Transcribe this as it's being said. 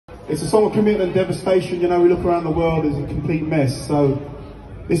It's a song of commitment and devastation. You know, we look around the world, it's a complete mess. So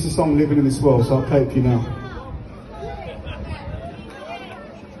this is a song, Living in This World, so I'll play it for you now.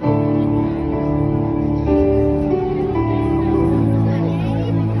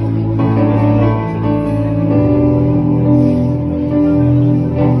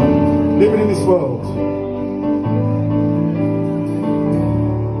 Living in this world.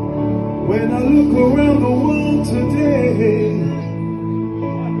 When I look around the world today,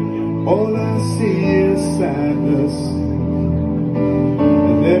 all I see is sadness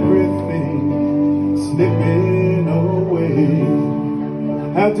and everything slipping away.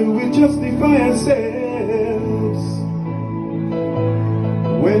 How do we justify ourselves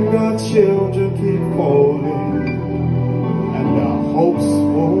when our children keep falling and our hopes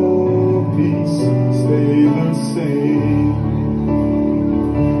for peace stay the same?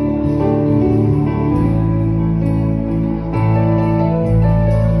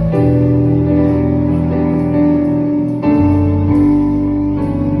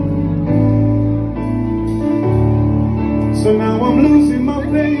 So now I'm losing my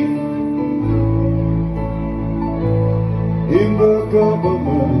faith in the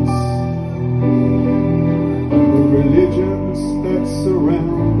governments and the religions that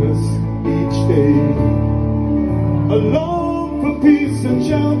surround us each day. I long for peace and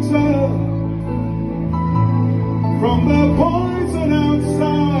shelter from the poison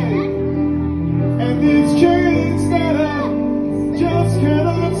outside and these chains that I just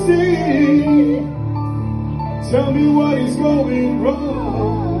cannot see. Tell me what is going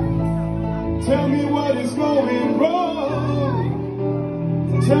wrong. Tell me what is going wrong.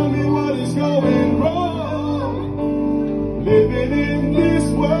 Tell me what is going wrong. Living in this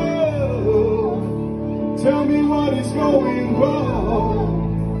world. Tell me what is going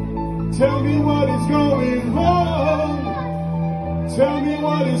wrong. Tell me what is going wrong. Tell me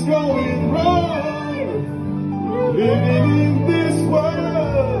what is going wrong. Living in this world.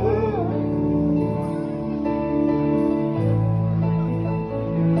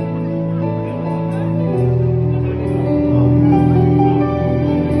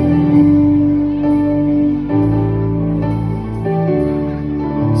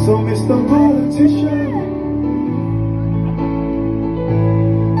 So Mr. Politician,